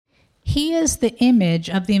He is the image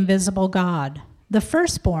of the invisible God, the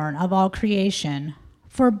firstborn of all creation.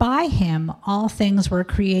 For by him all things were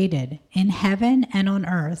created, in heaven and on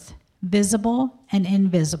earth, visible and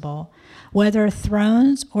invisible, whether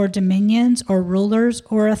thrones or dominions or rulers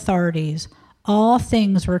or authorities. All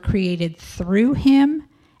things were created through him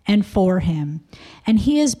and for him. And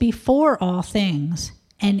he is before all things,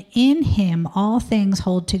 and in him all things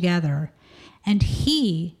hold together. And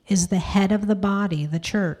he is the head of the body, the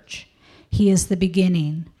church. He is the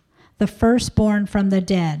beginning, the firstborn from the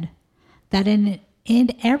dead, that in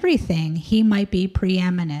everything he might be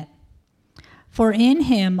preeminent. For in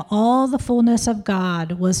him all the fullness of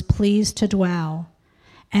God was pleased to dwell,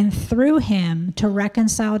 and through him to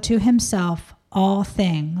reconcile to himself all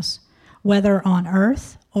things, whether on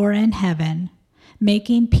earth or in heaven,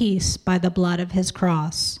 making peace by the blood of his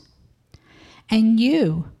cross. And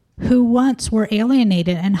you, who once were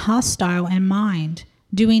alienated and hostile in mind,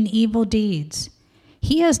 doing evil deeds,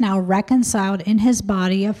 he is now reconciled in his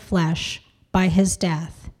body of flesh by his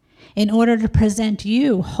death, in order to present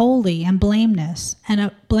you holy and blameless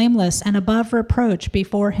and above reproach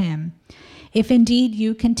before him, if indeed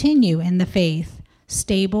you continue in the faith,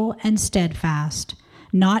 stable and steadfast,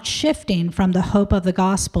 not shifting from the hope of the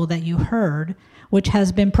gospel that you heard, which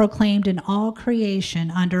has been proclaimed in all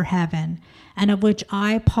creation under heaven, and of which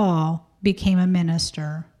I, Paul, became a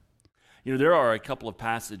minister. You know, there are a couple of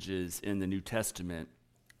passages in the New Testament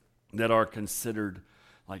that are considered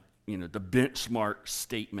like, the benchmark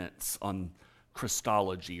statements on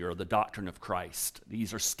Christology or the doctrine of Christ.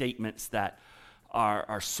 These are statements that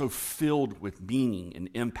are so filled with meaning and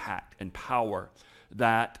impact and power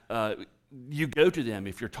that you go to them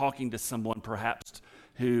if you're talking to someone perhaps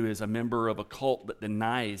who is a member of a cult that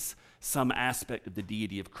denies some aspect of the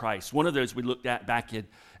deity of Christ. One of those we looked at back in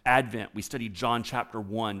Advent. We studied John chapter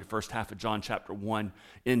 1, the first half of John chapter 1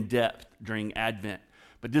 in depth during Advent.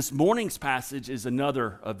 But this morning's passage is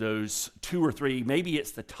another of those two or three. Maybe it's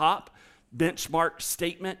the top benchmark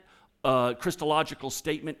statement, Christological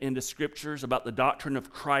statement in the scriptures about the doctrine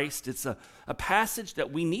of Christ. It's a passage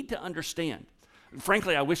that we need to understand.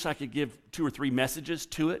 Frankly, I wish I could give two or three messages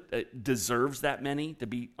to it. It deserves that many, to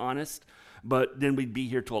be honest. But then we'd be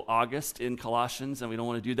here till August in Colossians, and we don't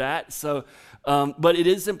want to do that. So, but it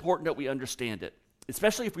is important that we understand it,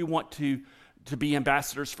 especially if we want to be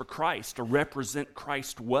ambassadors for Christ, to represent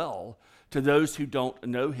Christ well to those who don't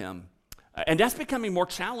know him. And that's becoming more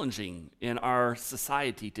challenging in our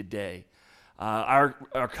society today. Our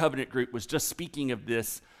covenant group was just speaking of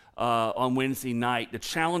this on Wednesday night, the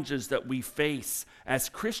challenges that we face as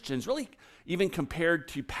Christians, really even compared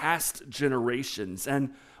to past generations.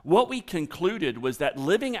 And what we concluded was that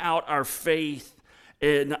living out our faith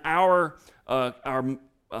in our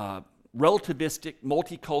relativistic,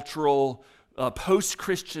 multicultural,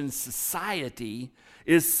 post-Christian society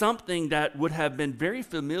is something that would have been very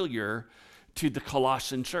familiar to the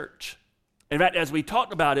Colossian church. In fact, as we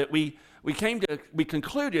talked about it, we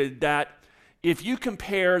concluded that if you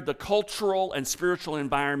compare the cultural and spiritual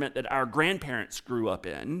environment that our grandparents grew up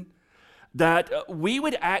in, that we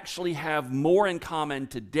would actually have more in common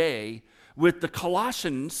today with the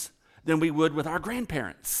Colossians than we would with our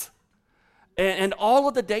grandparents. And all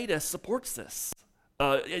of the data supports this.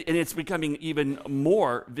 And it's becoming even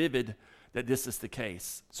more vivid that this is the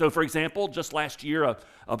case. So, for example, just last year, a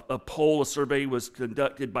survey was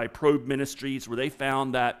conducted by Probe Ministries where they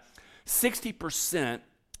found that 60%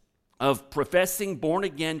 of professing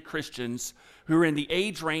born-again Christians who are in the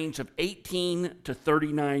age range of 18 to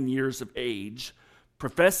 39 years of age,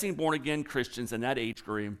 professing born-again Christians in that age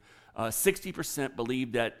group, 60%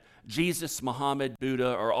 believe that Jesus, Muhammad, Buddha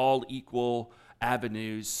are all equal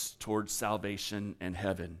avenues towards salvation and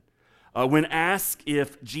heaven. When asked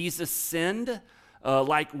if Jesus sinned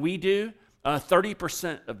like we do,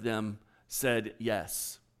 30% of them said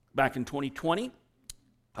yes. Back in 2020,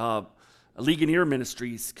 Legionnaire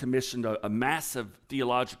Ministries commissioned a massive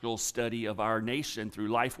theological study of our nation through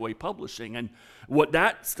Lifeway Publishing. And what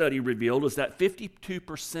that study revealed is that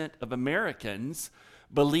 52% of Americans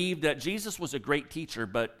believed that Jesus was a great teacher,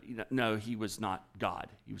 but no, he was not God.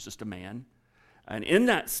 He was just a man. And in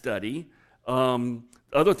that study,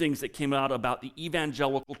 other things that came out about the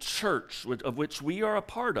evangelical church, of which we are a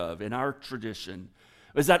part of in our tradition,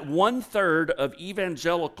 is that 1/3 of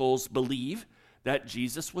evangelicals believe that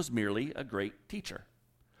Jesus was merely a great teacher.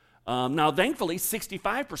 Now, thankfully,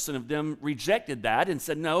 65% of them rejected that and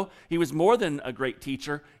said, no, he was more than a great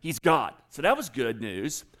teacher, he's God. So that was good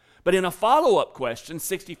news. But in a follow-up question,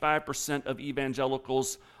 65% of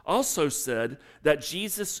evangelicals also said that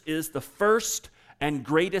Jesus is the first and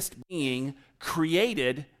greatest being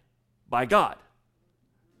created by God.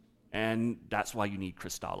 And that's why you need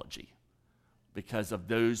Christology, because of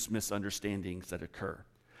those misunderstandings that occur.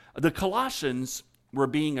 The Colossians were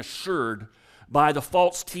being assured by the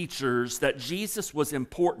false teachers that Jesus was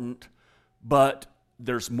important, but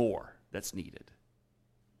there's more that's needed.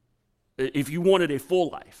 If you wanted a full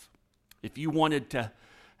life, if you wanted to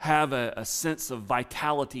have a sense of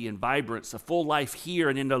vitality and vibrance, a full life here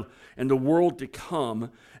and in the world to come,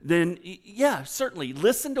 then yeah, certainly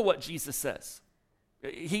listen to what Jesus says.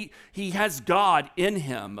 He has God in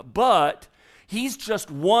him, but he's just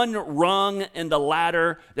one rung in the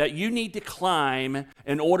ladder that you need to climb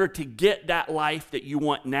in order to get that life that you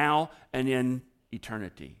want now and in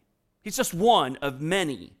eternity. He's just one of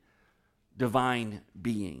many divine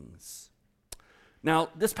beings. Now,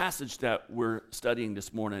 this passage that we're studying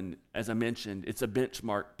this morning, as I mentioned, it's a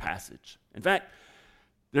benchmark passage. In fact,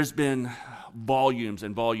 there's been volumes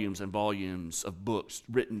and volumes and volumes of books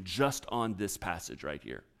written just on this passage right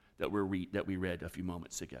here that we read a few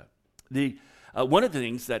moments ago. One of the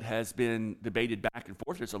things that has been debated back and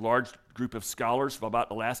forth, there's a large group of scholars for about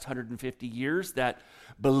the last 150 years that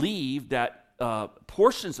believe that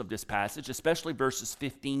portions of this passage, especially verses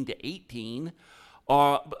 15 to 18,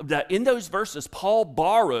 that in those verses, Paul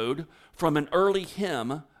borrowed from an early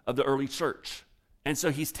hymn of the early church. And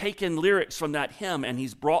so he's taken lyrics from that hymn and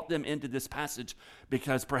he's brought them into this passage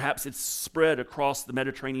because perhaps it's spread across the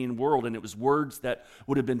Mediterranean world and it was words that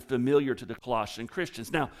would have been familiar to the Colossian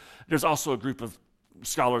Christians. Now, there's also a group of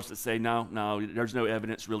scholars that say, no, there's no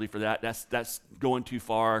evidence really for that. That's going too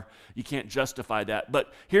far. You can't justify that.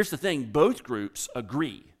 But here's the thing, both groups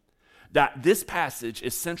agree that this passage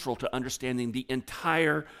is central to understanding the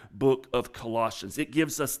entire book of Colossians. It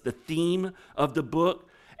gives us the theme of the book,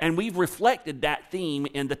 and we've reflected that theme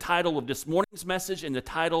in the title of this morning's message and the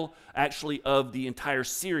title actually of the entire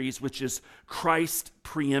series, which is Christ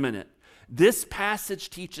Preeminent. This passage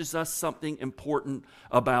teaches us something important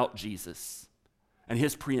about Jesus and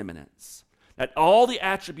his preeminence. That all the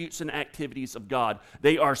attributes and activities of God,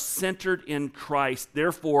 they are centered in Christ.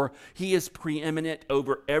 Therefore, he is preeminent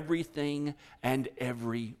over everything and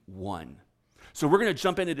everyone. So we're going to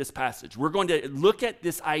jump into this passage. We're going to look at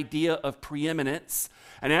this idea of preeminence.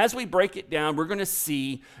 And as we break it down, we're going to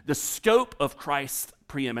see the scope of Christ's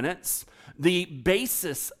preeminence, the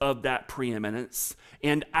basis of that preeminence,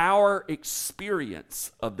 and our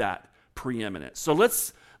experience of that preeminence. So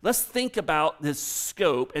let's think about this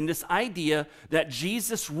scope and this idea that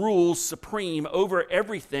Jesus rules supreme over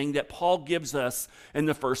everything that Paul gives us in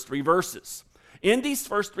the first three verses. In these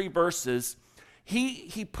first three verses,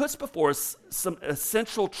 he puts before us some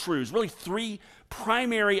essential truths, really three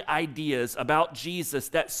primary ideas about Jesus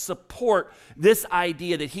that support this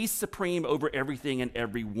idea that he's supreme over everything and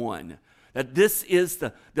everyone. That this is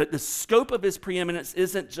the scope of his preeminence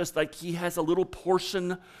isn't just like he has a little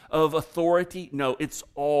portion of authority. No, it's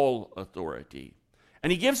all authority.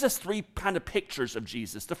 And he gives us three kind of pictures of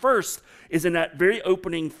Jesus. The first is in that very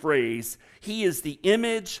opening phrase, he is the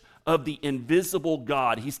image of the invisible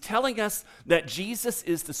God. He's telling us that Jesus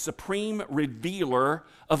is the supreme revealer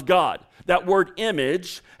of God. That word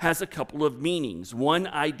image has a couple of meanings. One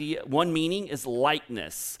meaning is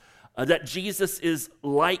likeness. That Jesus is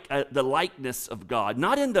like the likeness of God,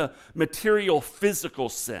 not in the material, physical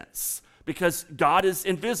sense, because God is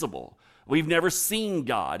invisible. We've never seen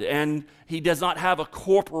God, and he does not have a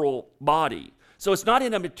corporal body. So it's not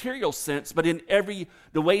in a material sense, but in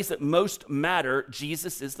the ways that most matter,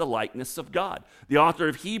 Jesus is the likeness of God. The author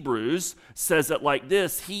of Hebrews says it like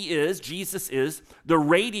this: Jesus is the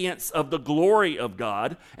radiance of the glory of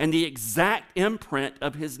God and the exact imprint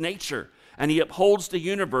of his nature. And he upholds the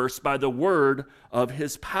universe by the word of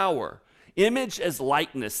his power. Image as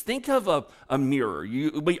likeness. Think of a mirror.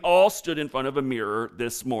 We all stood in front of a mirror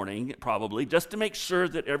this morning, probably, just to make sure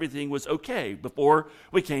that everything was okay before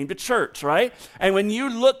we came to church, right? And when you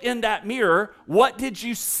looked in that mirror, what did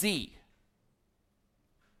you see?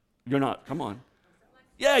 Come on.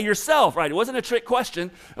 Yeah, yourself, right? It wasn't a trick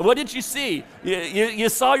question. What did you see? You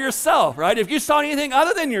saw yourself, right? If you saw anything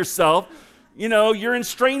other than yourself, you're in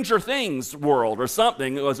Stranger Things world or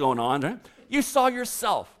something that was going on, right? You saw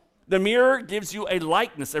yourself. The mirror gives you a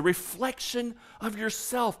likeness, a reflection of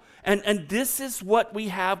yourself. And this is what we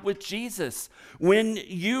have with Jesus. When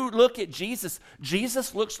you look at Jesus,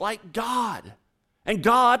 Jesus looks like God. And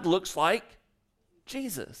God looks like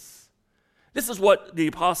Jesus. This is what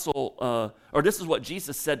this is what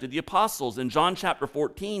Jesus said to the apostles in John chapter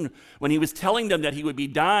 14 when he was telling them that he would be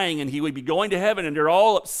dying and he would be going to heaven, and they're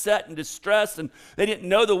all upset and distressed and they didn't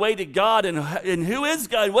know the way to God and who is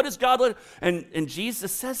God? What is God? And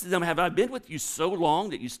Jesus says to them, have I been with you so long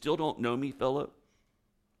that you still don't know me, Philip?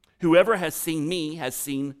 Whoever has seen me has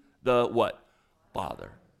seen the what?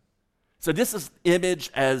 Father. So this is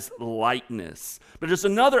image as likeness. But there's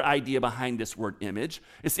another idea behind this word image.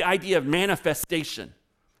 It's the idea of manifestation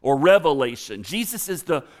or revelation. Jesus is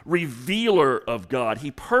the revealer of God.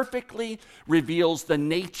 He perfectly reveals the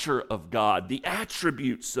nature of God, the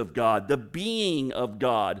attributes of God, the being of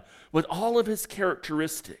God, with all of his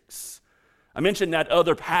characteristics. I mentioned that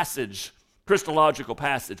other passage, Christological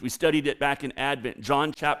passage. We studied it back in Advent,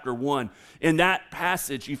 John chapter 1. In that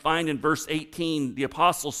passage, you find in verse 18, the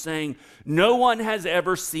apostle saying, "No one has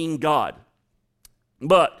ever seen God,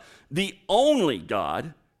 but the only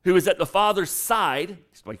God who is at the Father's side,"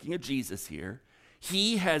 speaking of Jesus here,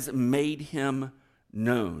 "he has made him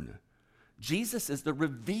known." Jesus is the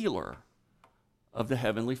revealer of the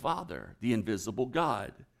Heavenly Father, the invisible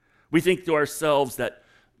God. We think to ourselves that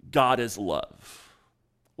God is love.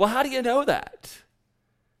 Well, how do you know that?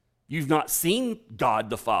 You've not seen God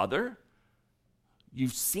the Father.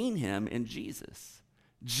 You've seen him in Jesus.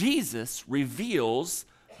 Jesus reveals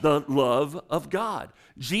the love of God.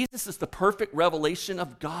 Jesus is the perfect revelation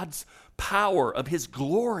of God's power, of his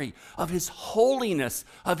glory, of his holiness,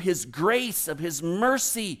 of his grace, of his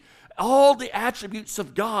mercy. All the attributes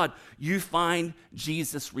of God, you find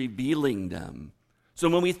Jesus revealing them. So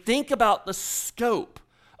when we think about the scope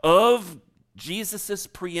of Jesus'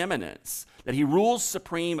 preeminence, that he rules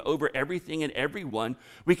supreme over everything and everyone,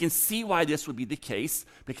 we can see why this would be the case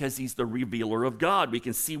because he's the revealer of God. We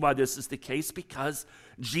can see why this is the case because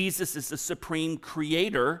Jesus is the supreme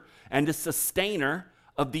creator and the sustainer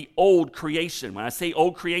of the old creation. When I say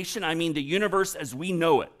old creation, I mean the universe as we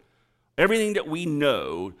know it. Everything that we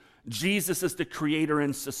know, Jesus is the creator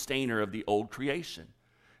and sustainer of the old creation.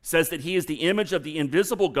 It says that he is the image of the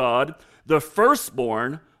invisible God, the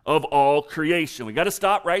firstborn of all creation. We got to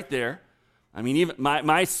stop right there. I mean, even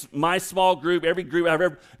my small group, every group I've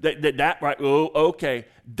ever, right, oh, okay.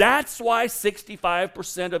 That's why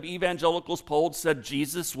 65% of evangelicals polled said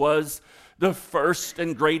Jesus was the first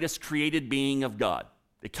and greatest created being of God.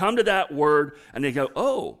 They come to that word and they go,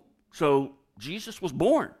 oh, so Jesus was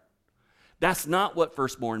born. That's not what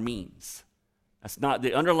firstborn means. That's not,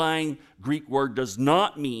 the underlying Greek word does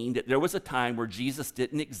not mean that there was a time where Jesus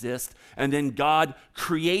didn't exist and then God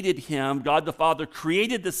created him, God the Father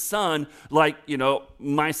created the Son like,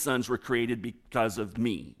 my sons were created because of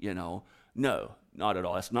me, No, not at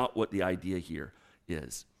all. That's not what the idea here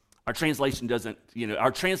is. Our translation doesn't,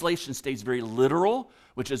 our translation stays very literal,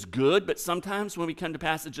 which is good, but sometimes when we come to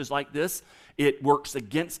passages like this, it works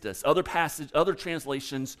against us. Other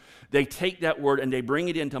translations, they take that word and they bring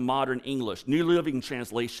it into modern English. New Living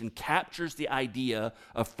Translation captures the idea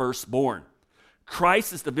of firstborn.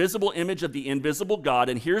 Christ is the visible image of the invisible God,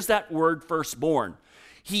 and here's that word firstborn.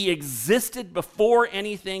 He existed before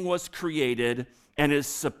anything was created and is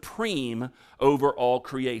supreme over all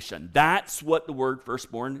creation. That's what the word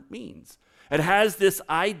firstborn means. It has this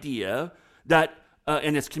idea that,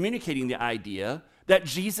 and it's communicating the idea that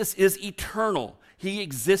Jesus is eternal. He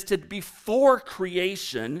existed before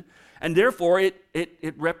creation, and therefore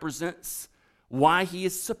it represents why he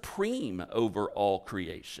is supreme over all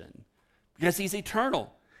creation. Because he's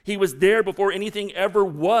eternal. He was there before anything ever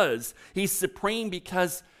was. He's supreme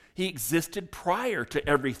because he existed prior to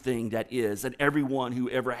everything that is and everyone who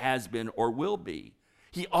ever has been or will be.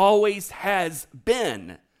 He always has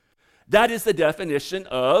been. That is the definition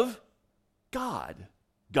of God.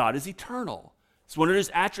 God is eternal. It's one of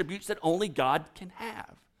those attributes that only God can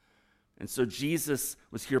have. And so Jesus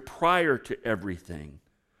was here prior to everything.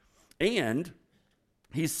 And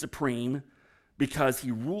he's supreme because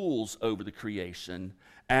he rules over the creation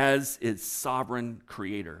as its sovereign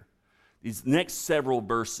creator. These next several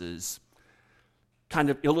verses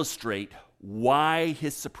kind of illustrate why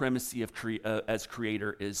his supremacy as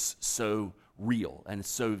creator is so real and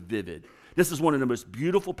so vivid. This is one of the most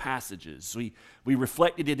beautiful passages. We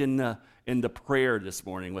reflected it in the prayer this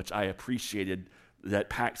morning, which I appreciated that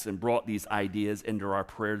Paxton brought these ideas into our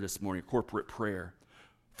prayer this morning, corporate prayer.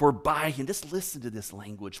 For by him, just listen to this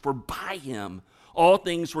language, for by him all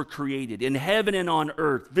things were created, in heaven and on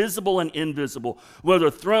earth, visible and invisible, whether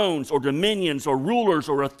thrones or dominions or rulers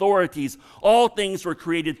or authorities, all things were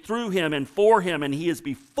created through him and for him, and he is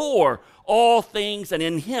before all things, and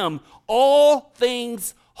in him all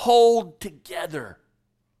things hold together.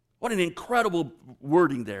 What an incredible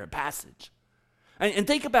wording there, passage. And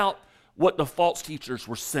think about what the false teachers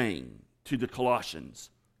were saying to the Colossians.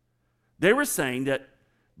 They were saying that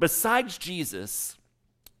besides Jesus,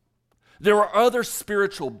 there are other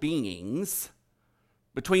spiritual beings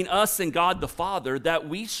between us and God the Father that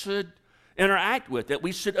we should interact with, that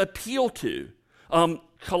we should appeal to.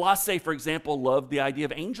 Colossae, for example, loved the idea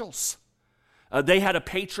of angels. They had a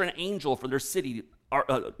patron angel for their city,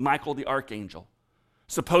 Michael the archangel.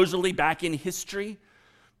 Supposedly, back in history,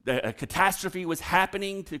 a catastrophe was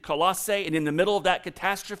happening to Colossae, and in the middle of that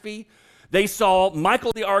catastrophe, they saw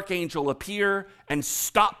Michael the archangel appear and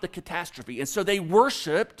stop the catastrophe. And so they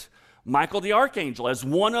worshiped Michael the archangel as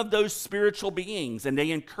one of those spiritual beings, and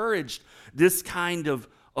they encouraged this kind of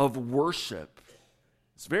worship.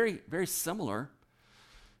 It's very, very similar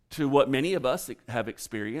to what many of us have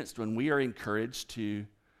experienced when we are encouraged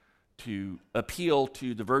to appeal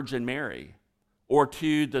to the Virgin Mary or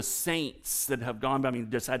to the saints that have gone by. I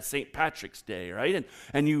mean, just had St. Patrick's Day, right?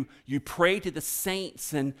 And you pray to the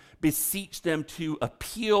saints and beseech them to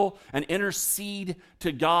appeal and intercede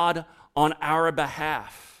to God on our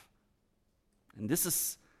behalf. And this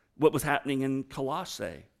is what was happening in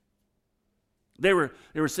Colossae. They were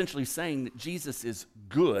essentially saying that Jesus is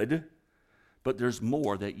good, but there's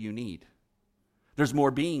more that you need. There's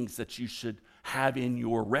more beings that you should have in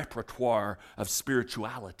your repertoire of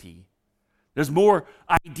spirituality. There's more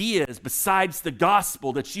ideas besides the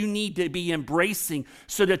gospel that you need to be embracing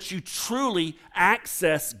so that you truly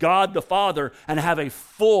access God the Father and have a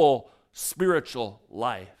full spiritual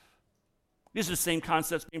life. These are the same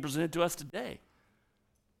concepts being presented to us today.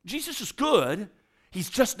 Jesus is good, he's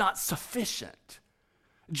just not sufficient.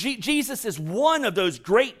 Jesus is one of those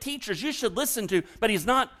great teachers you should listen to, but he's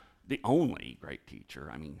not the only great teacher.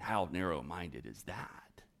 I mean, how narrow-minded is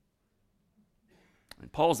that?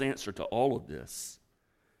 And Paul's answer to all of this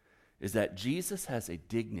is that Jesus has a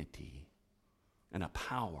dignity and a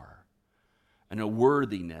power and a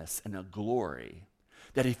worthiness and a glory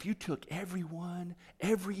that if you took everyone,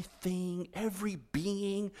 everything, every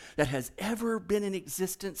being that has ever been in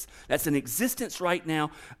existence, that's in existence right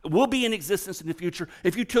now, will be in existence in the future,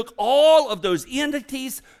 if you took all of those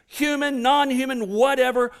entities, human, non-human,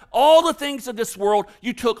 whatever, all the things of this world,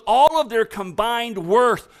 you took all of their combined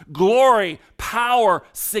worth, glory, power,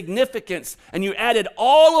 significance, and you added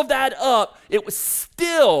all of that up, it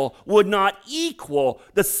still would not equal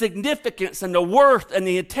the significance and the worth and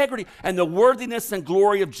the integrity and the worthiness and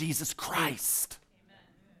glory of Jesus Christ. Amen.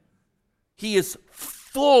 He is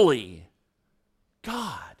fully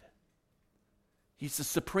God. He's the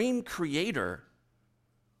supreme creator.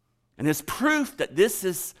 And his proof that this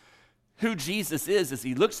is who Jesus is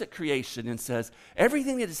he looks at creation and says,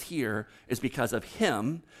 everything that is here is because of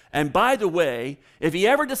him. And by the way, if he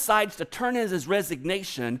ever decides to turn in his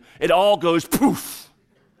resignation, it all goes poof.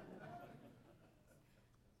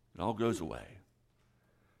 It all goes away.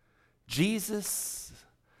 Jesus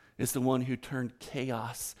is the one who turned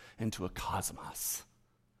chaos into a cosmos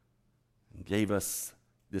and gave us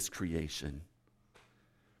this creation.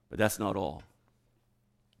 But that's not all.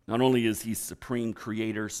 Not only is he supreme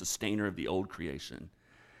creator, sustainer of the old creation,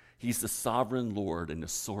 he's the sovereign Lord and the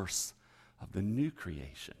source of the new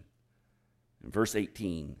creation. In verse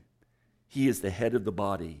 18, he is the head of the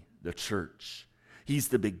body, the church. He's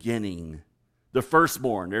the beginning, the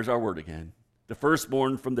firstborn, there's our word again, the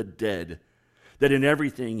firstborn from the dead, that in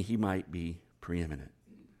everything he might be preeminent.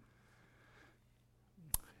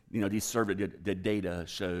 You know, these survey the data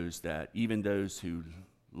shows that even those who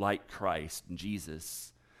like Christ and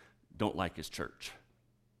Jesus don't like his church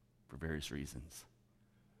for various reasons.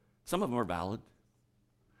 Some of them are valid.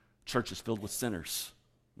 Church is filled with sinners.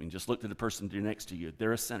 I mean, just look to the person next to you.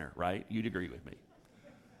 They're a sinner, right? You'd agree with me.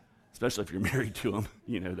 Especially if you're married to them,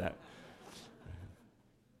 you know that.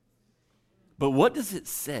 But what does it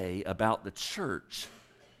say about the church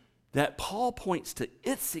that Paul points to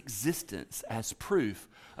its existence as proof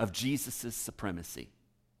of Jesus' supremacy?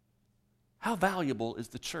 How valuable is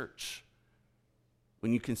the church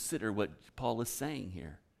when you consider what Paul is saying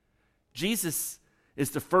here? Jesus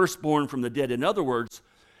is the firstborn from the dead. In other words,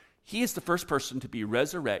 he is the first person to be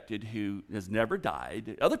resurrected who has never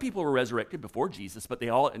died. Other people were resurrected before Jesus, but they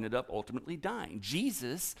all ended up ultimately dying.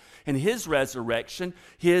 Jesus, in his resurrection,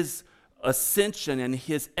 his ascension and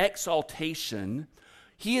his exaltation,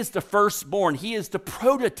 he is the firstborn. He is the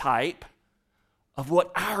prototype of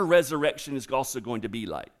what our resurrection is also going to be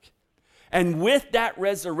like. And with that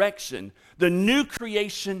resurrection, the new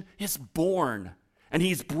creation is born, and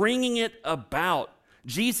he's bringing it about.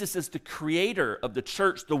 Jesus is the creator of the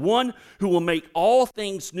church, the one who will make all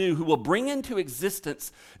things new, who will bring into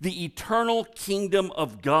existence the eternal kingdom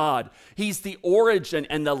of God. He's the origin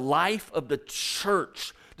and the life of the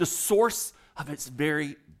church, the source of its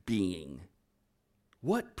very being.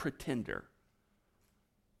 What pretender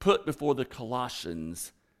put before the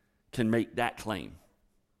Colossians can make that claim?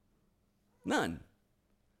 None.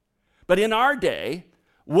 But in our day,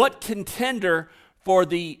 what contender for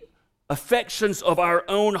the affections of our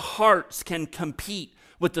own hearts can compete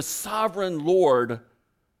with the sovereign Lord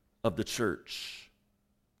of the church,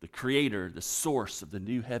 the creator, the source of the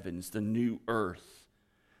new heavens, the new earth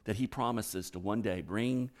that he promises to one day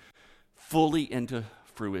bring fully into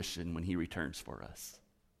fruition when he returns for us.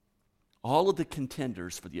 All of the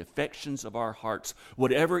contenders for the affections of our hearts,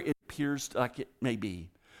 whatever it appears like it may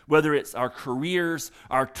be, whether it's our careers,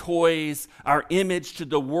 our toys, our image to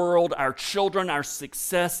the world, our children, our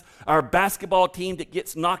success, our basketball team that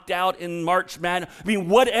gets knocked out in March Madness. I mean,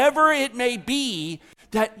 whatever it may be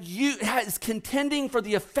that is contending for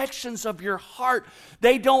the affections of your heart,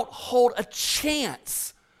 they don't hold a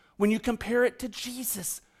chance when you compare it to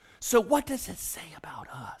Jesus. So what does it say about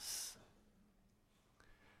us?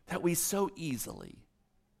 That we so easily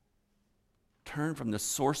turn from the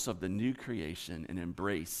source of the new creation and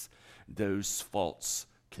embrace those false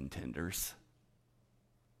contenders.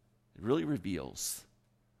 It really reveals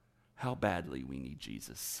how badly we need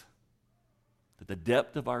Jesus. That the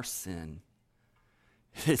depth of our sin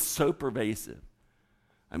is so pervasive.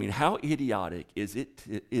 I mean, how idiotic is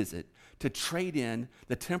it to trade in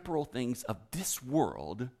the temporal things of this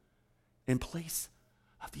world in place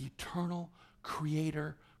of the eternal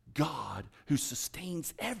creator God who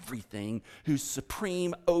sustains everything, who's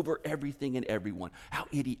supreme over everything and everyone. How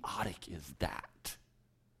idiotic is that?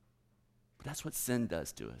 But that's what sin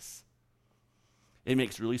does to us. It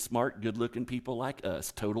makes really smart, good-looking people like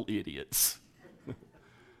us total idiots.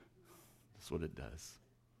 That's what it does.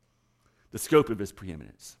 The scope of his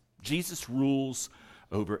preeminence. Jesus rules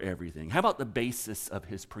over everything. How about the basis of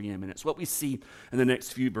his preeminence? What we see in the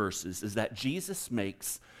next few verses is that Jesus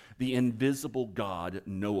makes the invisible God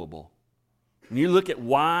knowable. When you look at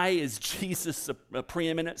why is Jesus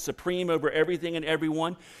preeminent, supreme over everything and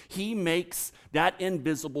everyone, he makes that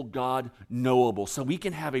invisible God knowable so we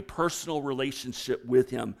can have a personal relationship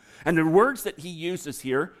with him. And the words that he uses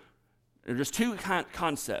here, there's two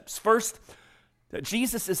concepts. First, that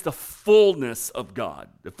Jesus is the fullness of God.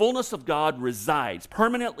 The fullness of God resides,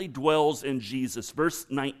 permanently dwells in Jesus. Verse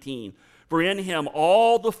 19, for in him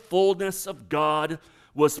all the fullness of God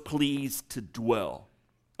was pleased to dwell.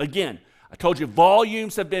 Again, I told you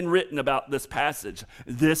volumes have been written about this passage.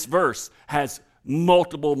 This verse has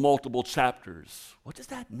multiple chapters. What does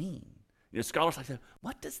that mean? You know, scholars like to say,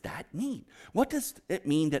 what does that mean? What does it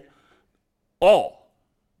mean that all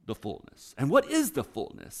the fullness? And what is the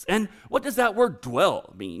fullness? And what does that word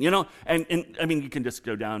dwell mean? You know, and I mean, you can just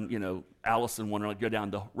go down, you know, Alice in Wonderland, go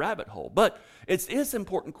down the rabbit hole. But it's an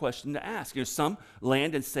important question to ask. You know, some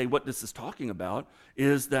land and say what this is talking about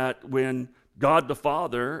is that when God the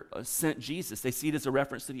Father sent Jesus, they see it as a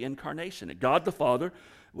reference to the incarnation. That God the Father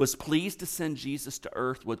was pleased to send Jesus to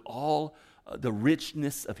earth with all the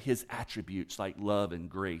richness of his attributes like love and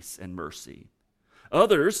grace and mercy.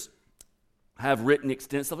 Others have written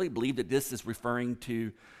extensively, believe that this is referring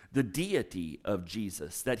to the deity of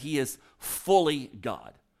Jesus, that he is fully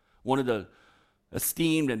God. One of the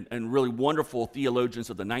esteemed and really wonderful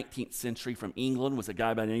theologians of the 19th century from England was a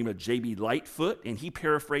guy by the name of J.B. Lightfoot, and he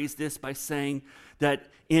paraphrased this by saying that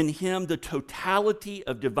in him the totality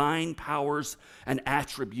of divine powers and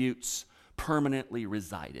attributes permanently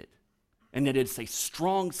resided. And that it's a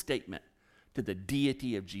strong statement to the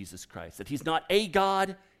deity of Jesus Christ, that he's not a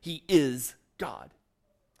God, he is God.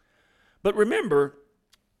 But remember,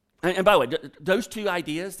 and by the way, those two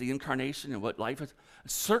ideas, the incarnation and what life is,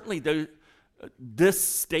 certainly this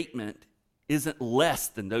statement isn't less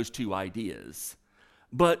than those two ideas.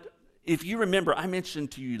 But if you remember, I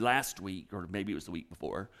mentioned to you last week, or maybe it was the week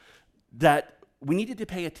before, that we needed to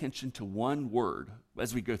pay attention to one word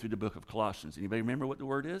as we go through the book of Colossians. Anybody remember what the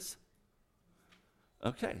word is?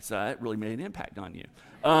 Okay, so that really made an impact on you.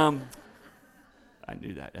 I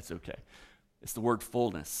knew that. That's okay. It's the word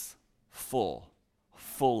fullness. Full,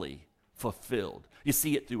 fully, fulfilled. You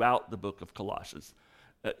see it throughout the book of Colossians.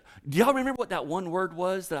 Do y'all remember what that one word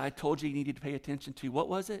was that I told you you needed to pay attention to? What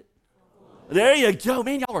was it? There you go.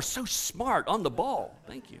 Man, y'all are so smart, on the ball.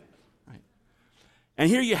 Thank you. Right. And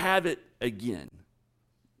here you have it again.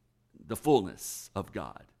 The fullness of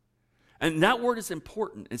God. And that word is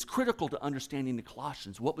important. It's critical to understanding the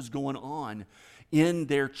Colossians, what was going on in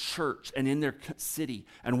their church and in their city,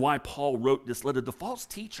 and why Paul wrote this letter. The false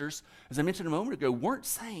teachers, as I mentioned a moment ago, weren't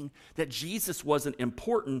saying that Jesus wasn't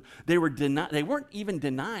important. They weren't even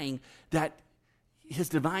denying that his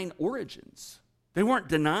divine origins. They weren't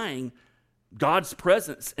denying God's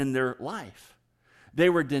presence in their life. They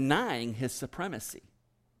were denying his supremacy.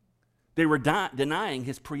 They were denying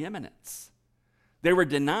his preeminence. They were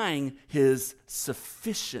denying his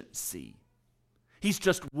sufficiency. He's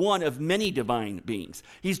just one of many divine beings.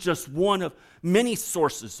 He's just one of many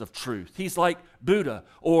sources of truth. He's like Buddha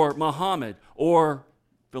or Muhammad or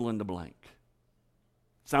fill in the blank.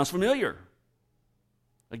 Sounds familiar?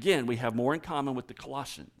 Again, we have more in common with the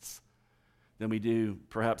Colossians than we do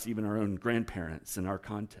perhaps even our own grandparents in our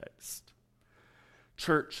context.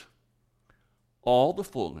 Church, all the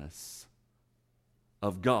fullness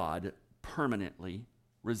of God permanently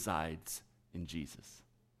resides in Jesus.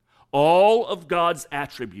 All of God's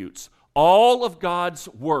attributes, all of God's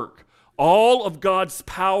work, all of God's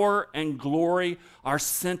power and glory are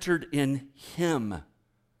centered in Him.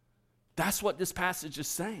 That's what this passage is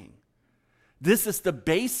saying. This is the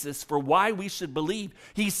basis for why we should believe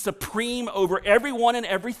He's supreme over everyone and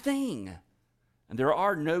everything. And there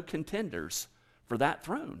are no contenders for that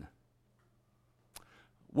throne.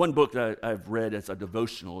 One book that I've read as a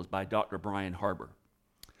devotional is by Dr. Brian Harbour.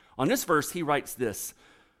 On this verse, he writes this.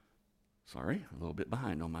 Sorry, a little bit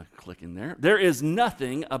behind on my clicking there. There is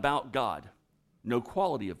nothing about God, no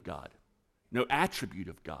quality of God, no attribute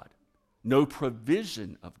of God, no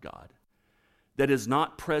provision of God that is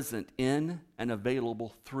not present in and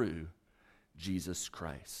available through Jesus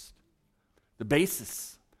Christ. The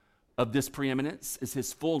basis of this preeminence is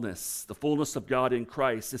His fullness, the fullness of God in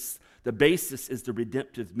Christ. The basis is the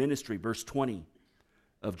redemptive ministry, verse 20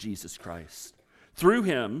 of Jesus Christ. Through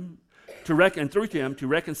Him to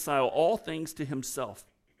reconcile all things to Himself,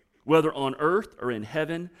 whether on earth or in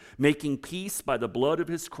heaven, making peace by the blood of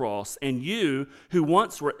His cross. And you, who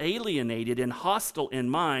once were alienated and hostile in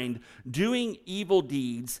mind, doing evil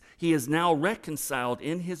deeds, He is now reconciled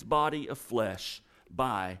in His body of flesh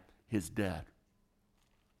by His death.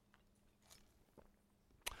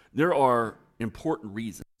 There are important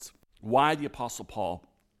reasons why the Apostle Paul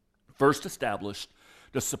first established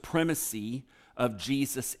the supremacy of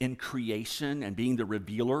Jesus in creation and being the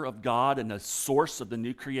revealer of God and the source of the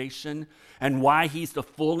new creation, and why He's the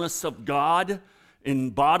fullness of God in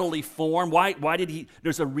bodily form. Why did He?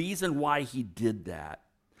 There's a reason why He did that,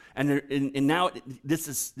 and now this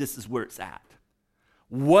is where it's at.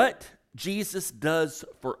 What Jesus does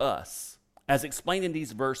for us, as explained in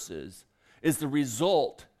these verses, is the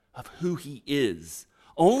result of who He is.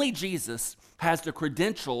 Only Jesus has the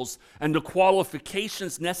credentials and the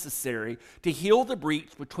qualifications necessary to heal the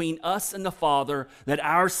breach between us and the Father that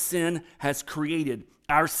our sin has created.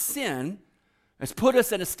 Our sin has put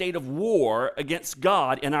us in a state of war against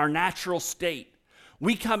God in our natural state.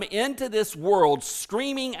 We come into this world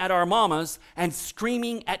screaming at our mamas and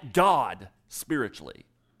screaming at God spiritually,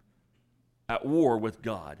 at war with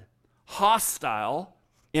God, hostile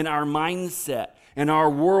in our mindset, in our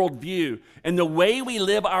worldview, in the way we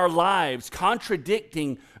live our lives,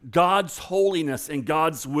 contradicting God's holiness and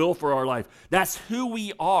God's will for our life. That's who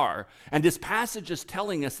we are. And this passage is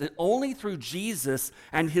telling us that only through Jesus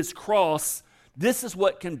and His cross, this is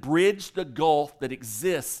what can bridge the gulf that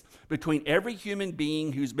exists between every human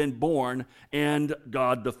being who's been born and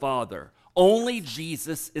God the Father. Only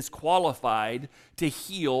Jesus is qualified to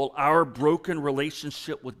heal our broken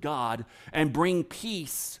relationship with God and bring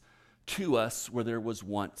peace to us where there was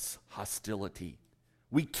once hostility.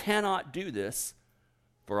 We cannot do this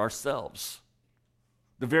for ourselves.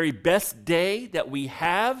 The very best day that we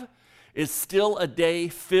have is still a day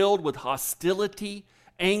filled with hostility,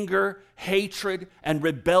 anger, hatred, and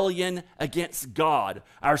rebellion against God.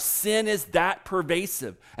 Our sin is that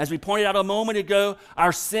pervasive. As we pointed out a moment ago,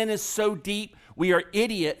 our sin is so deep, we are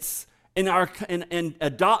idiots in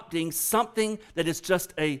adopting something that is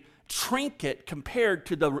just a trinket compared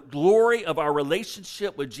to the glory of our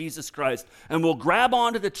relationship with Jesus Christ. And we'll grab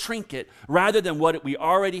onto the trinket rather than what we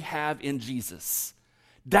already have in Jesus.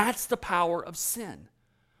 That's the power of sin.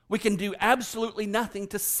 We can do absolutely nothing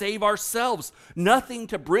to save ourselves, nothing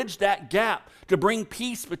to bridge that gap, to bring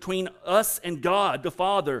peace between us and God the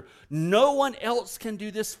Father. No one else can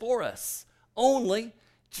do this for us, only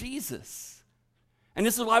Jesus. And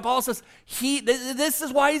this is why Paul says, this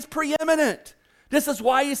is why He's preeminent. This is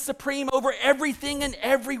why He's supreme over everything and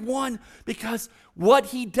everyone, because what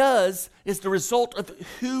He does is the result of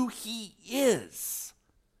who He is.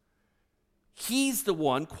 He's the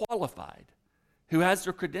one qualified, who has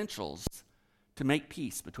the credentials to make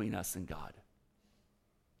peace between us and God.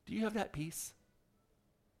 Do you have that peace?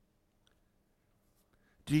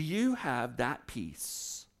 Do you have that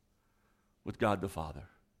peace with God the Father?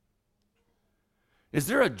 Is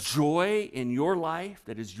there a joy in your life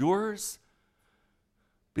that is yours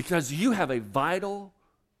because you have a vital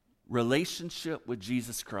relationship with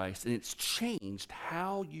Jesus Christ and it's changed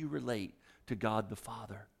how you relate to God the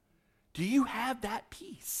Father? Do you have that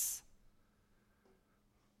peace?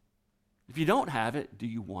 If you don't have it, do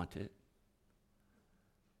you want it?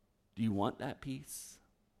 Do you want that peace?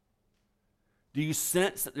 Do you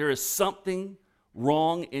sense that there is something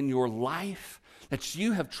wrong in your life, that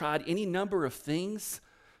you have tried any number of things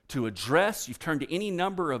to address, you've turned to any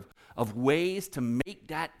number of ways to make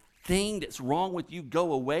that thing that's wrong with you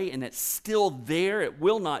go away, and it's still there, it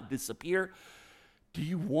will not disappear. Do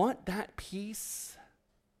you want that peace?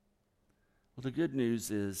 Well, the good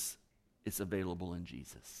news is it's available in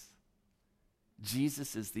Jesus.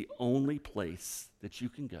 Jesus is the only place that you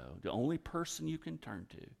can go, the only person you can turn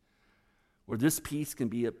to, where this peace can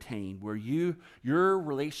be obtained, where your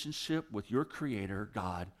relationship with your Creator,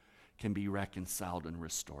 God, can be reconciled and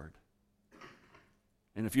restored.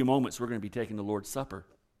 In a few moments, we're going to be taking the Lord's Supper.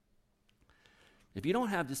 If you don't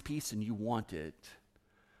have this peace and you want it,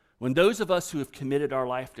 when those of us who have committed our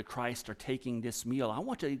life to Christ are taking this meal, I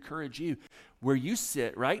want to encourage you, where you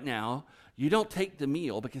sit right now, you don't take the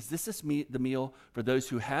meal, because this is the meal for those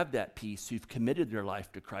who have that peace, who've committed their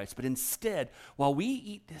life to Christ. But instead, while we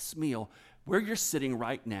eat this meal, where you're sitting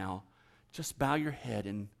right now, just bow your head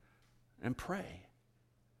and pray.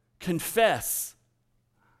 Confess,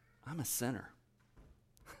 I'm a sinner,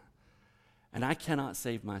 and I cannot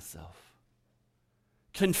save myself.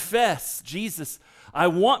 Confess, Jesus, I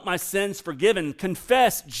want my sins forgiven.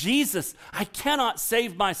 Confess, Jesus, I cannot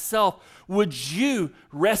save myself. Would you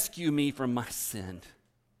rescue me from my sin?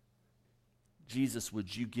 Jesus,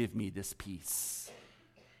 would you give me this peace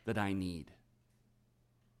that I need?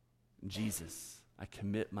 Jesus, I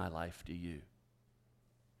commit my life to you.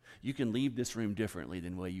 You can leave this room differently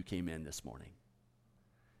than the way you came in this morning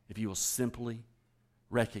if you will simply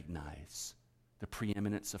recognize the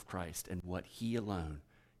preeminence of Christ and what he alone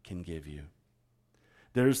can give you.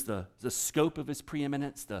 There's the scope of his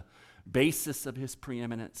preeminence, the basis of his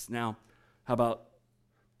preeminence. Now, how about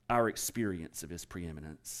our experience of his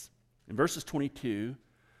preeminence? In verses 22,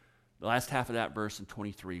 the last half of that verse, in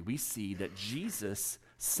 23, we see that Jesus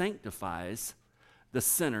sanctifies the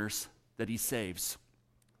sinners that he saves.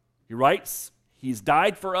 He writes, he's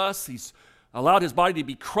died for us, he's allowed his body to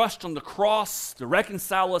be crushed on the cross to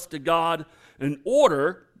reconcile us to God in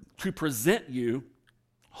order to present you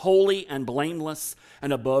holy and blameless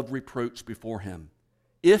and above reproach before him,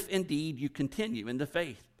 if indeed you continue in the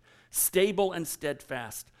faith, stable and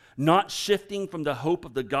steadfast, not shifting from the hope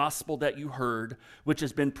of the gospel that you heard, which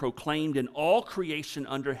has been proclaimed in all creation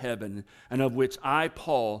under heaven, and of which I,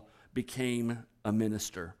 Paul, became a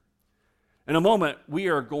minister. In a moment, we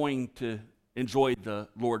are going to enjoy the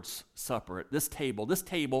Lord's Supper at this table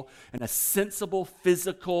in a sensible,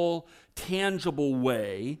 physical, tangible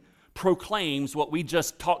way proclaims what we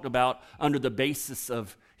just talked about under the basis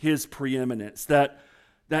of his preeminence, that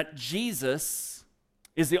Jesus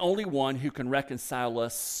is the only one who can reconcile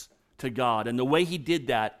us to God. And the way he did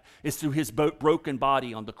that is through his broken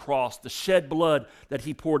body on the cross, the shed blood that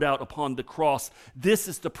he poured out upon the cross. This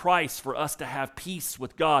is the price for us to have peace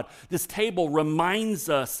with God. This table reminds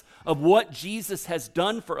us of what Jesus has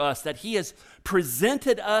done for us, that he has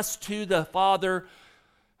presented us to the Father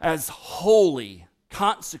as holy,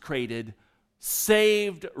 consecrated,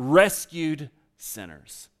 saved, rescued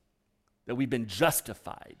sinners, that we've been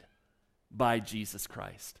justified by Jesus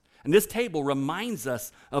Christ. And this table reminds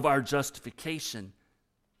us of our justification.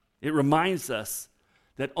 It reminds us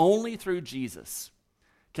that only through Jesus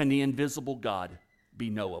can the invisible God be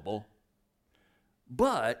knowable.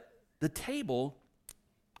 But the table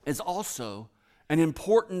is also an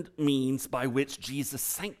important means by which Jesus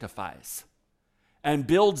sanctifies and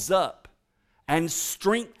builds up and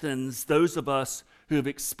strengthens those of us who have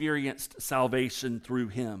experienced salvation through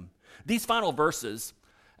him. These final verses,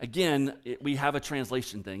 again, we have a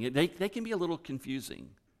translation thing. They can be a little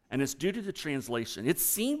confusing, and it's due to the translation. It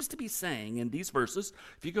seems to be saying in these verses,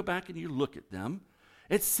 if you go back and you look at them,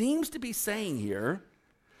 it seems to be saying here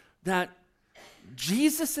that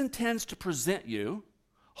Jesus intends to present you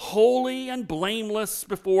holy and blameless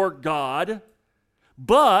before God,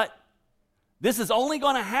 but this is only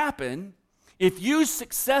going to happen if you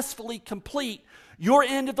successfully complete your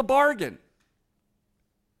end of the bargain.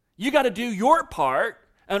 You got to do your part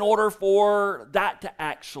in order for that to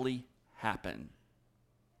actually happen.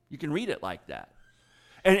 You can read it like that.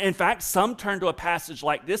 And in fact, some turn to a passage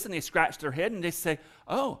like this and they scratch their head and they say,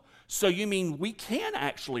 oh, so you mean we can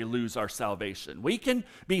actually lose our salvation? We can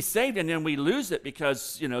be saved and then we lose it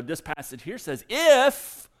because, this passage here says,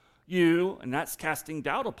 if you, and that's casting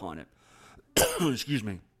doubt upon it. Excuse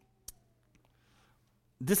me.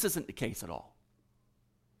 This isn't the case at all.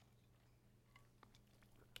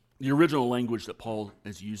 The original language that Paul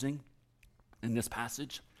is using in this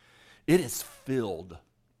passage, it is filled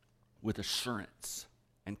with assurance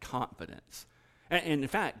and confidence. And in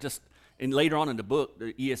fact, later on in the book,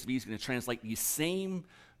 the ESV is going to translate these same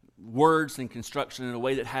words and construction in a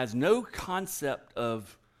way that has no concept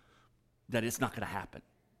of that it's not going to happen,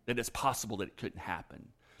 that it's possible that it couldn't happen,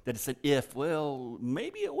 that it's an if, well,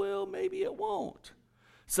 maybe it will, maybe it won't.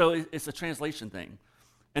 So it's a translation thing.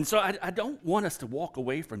 And so I don't want us to walk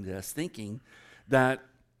away from this thinking that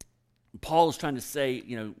Paul is trying to say,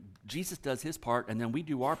 Jesus does his part and then we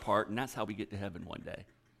do our part and that's how we get to heaven one day.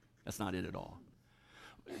 That's not it at all.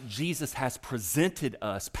 Jesus has presented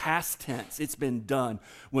us, past tense, it's been done.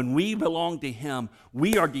 When we belong to him,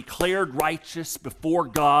 we are declared righteous before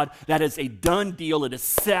God. That is a done deal. It is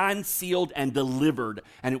signed, sealed, and delivered.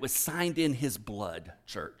 And it was signed in his blood,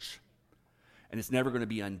 church. And it's never going to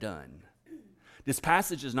be undone. This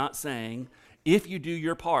passage is not saying, if you do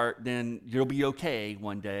your part, then you'll be okay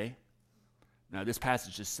one day. No, this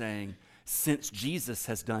passage is saying, since Jesus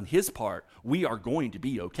has done his part, we are going to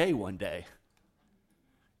be okay one day.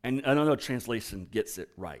 And I don't know if translation gets it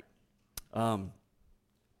right. I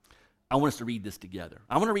want us to read this together.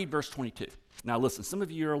 I want to read verse 22. Now listen, some of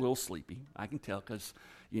you are a little sleepy. I can tell because,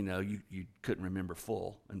 you couldn't remember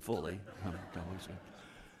fully.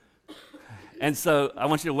 And so I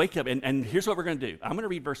want you to wake up, and here's what we're going to do. I'm going to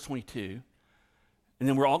read verse 22, and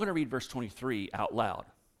then we're all going to read verse 23 out loud.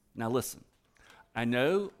 Now listen, I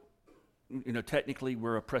know, technically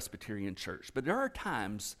we're a Presbyterian church, but there are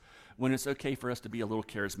times when it's okay for us to be a little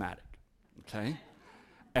charismatic, okay?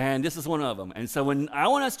 And this is one of them. And so when I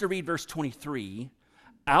want us to read verse 23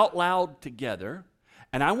 out loud together,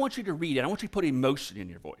 and I want you to read it, I want you to put emotion in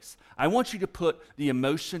your voice. I want you to put the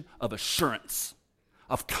emotion of assurance,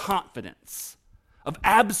 of confidence, of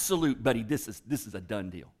absolute, buddy, this is a done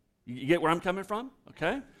deal. You get where I'm coming from,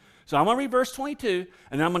 okay? So I'm going to read verse 22,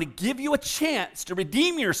 and I'm going to give you a chance to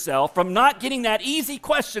redeem yourself from not getting that easy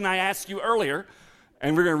question I asked you earlier,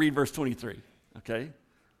 and we're going to read verse 23, okay?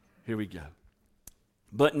 Here we go.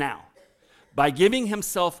 But now, by giving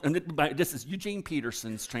himself, and this is Eugene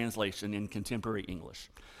Peterson's translation in contemporary English.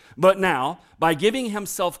 But now, by giving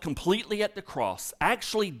himself completely at the cross,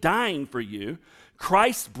 actually dying for you,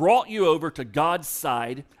 Christ brought you over to God's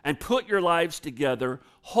side and put your lives together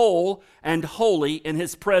whole and holy in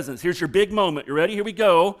his presence. Here's your big moment. You ready? Here we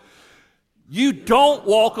go. You don't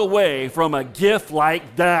walk away from a gift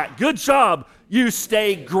like that. Good job. You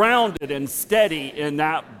stay grounded and steady in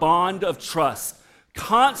that bond of trust,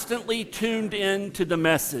 constantly tuned in to the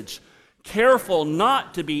message, careful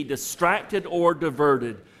not to be distracted or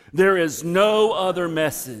diverted. There is no other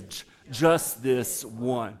message, just this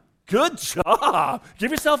one. Good job.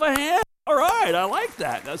 Give yourself a hand. All right, I like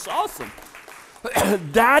that. That's awesome.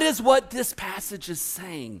 That is what this passage is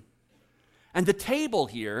saying. And the table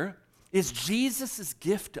here is Jesus'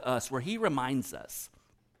 gift to us, where he reminds us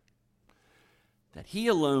that he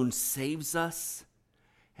alone saves us,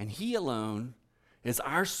 and he alone is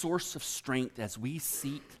our source of strength as we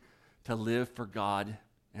seek to live for God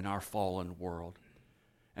in our fallen world.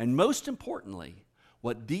 And most importantly,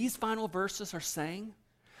 what these final verses are saying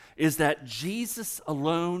is that Jesus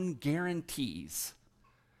alone guarantees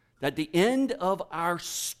that the end of our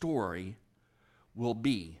story will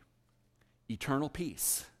be eternal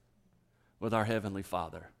peace with our Heavenly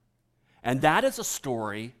Father. And that is a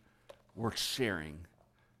story worth sharing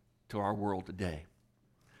to our world today.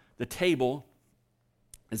 The table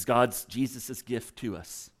is Jesus' gift to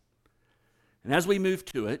us. And as we move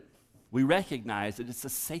to it, we recognize that it's a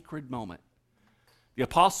sacred moment. The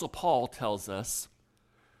Apostle Paul tells us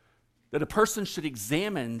that a person should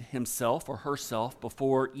examine himself or herself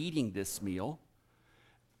before eating this meal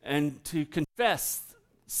and to confess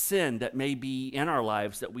sin that may be in our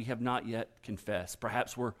lives that we have not yet confessed.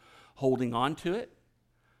 Perhaps we're holding on to it,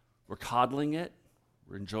 we're coddling it,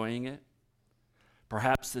 we're enjoying it.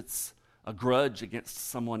 Perhaps it's a grudge against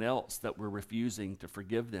someone else that we're refusing to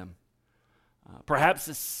forgive them. Perhaps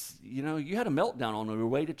it's, you had a meltdown on your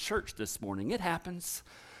way to church this morning. It happens.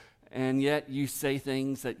 And yet you say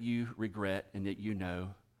things that you regret and that you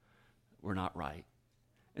know were not right.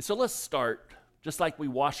 And so let's start, just like we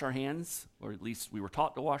wash our hands, or at least we were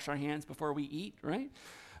taught to wash our hands before we eat, right?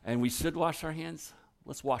 And we should wash our hands.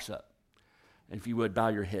 Let's wash up. And if you would, bow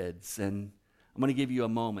your heads. And I'm going to give you a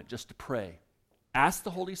moment just to pray. Ask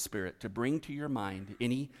the Holy Spirit to bring to your mind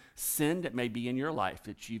any sin that may be in your life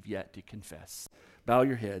that you've yet to confess. Bow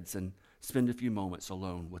your heads and spend a few moments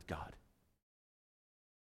alone with God.